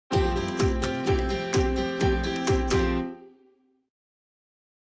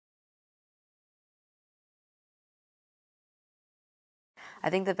I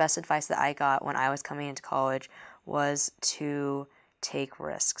think the best advice that I got when I was coming into college was to take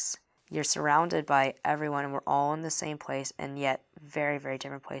risks. You're surrounded by everyone and we're all in the same place and yet very, very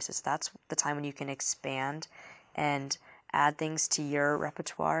different places. That's the time when you can expand and add things to your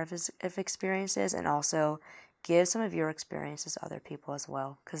repertoire of experiences and also give some of your experiences to other people as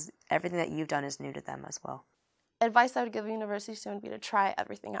well, because everything that you've done is new to them as well. Advice I would give a university student would be to try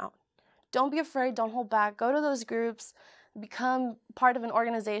everything out. Don't be afraid, don't hold back. Go to those groups, become part of an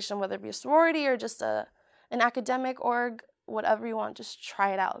organization, whether it be a sorority or just an academic org, whatever you want, just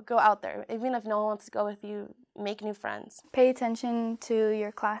try it out. Go out there. Even if no one wants to go with you, make new friends. Pay attention to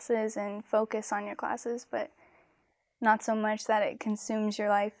your classes and focus on your classes, but not so much that it consumes your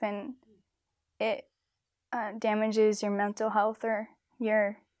life and it damages your mental health or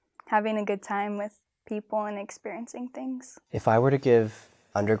you're having a good time with people and experiencing things. If I were to give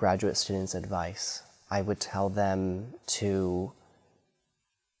undergraduate students advice, I would tell them to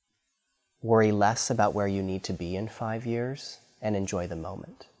worry less about where you need to be in 5 years and enjoy the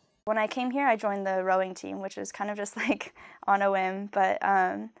moment. When I came here, I joined the rowing team, which was kind of just like on a whim, but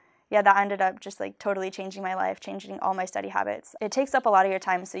yeah, that ended up just like totally changing my life, changing all my study habits. It takes up a lot of your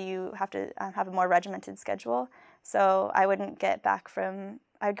time, so you have to have a more regimented schedule. So I wouldn't get back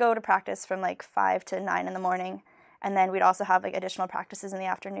I'd go to practice from like 5 to 9 in the morning, and then we'd also have like additional practices in the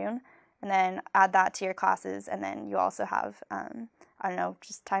afternoon, and then add that to your classes, and then you also have, I don't know,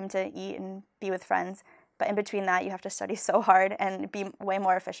 just time to eat and be with friends. But in between that, you have to study so hard and be way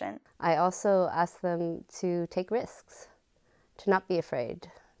more efficient. I also ask them to take risks, to not be afraid,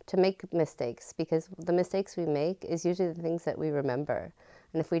 to make mistakes, because the mistakes we make is usually the things that we remember.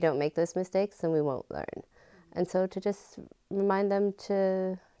 And if we don't make those mistakes, then we won't learn. And so to just remind them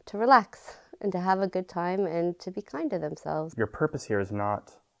to relax and to have a good time and to be kind to themselves. Your purpose here is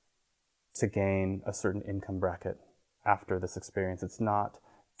not to gain a certain income bracket after this experience. It's not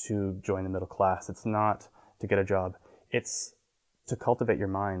to join the middle class. It's not to get a job. It's to cultivate your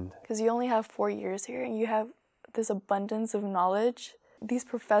mind. Because you only have 4 years here and you have this abundance of knowledge. These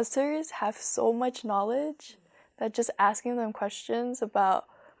professors have so much knowledge that just asking them questions about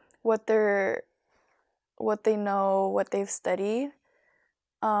what they know, what they've studied,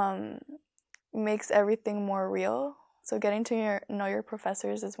 makes everything more real. So getting to know your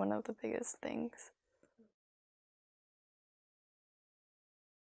professors is one of the biggest things.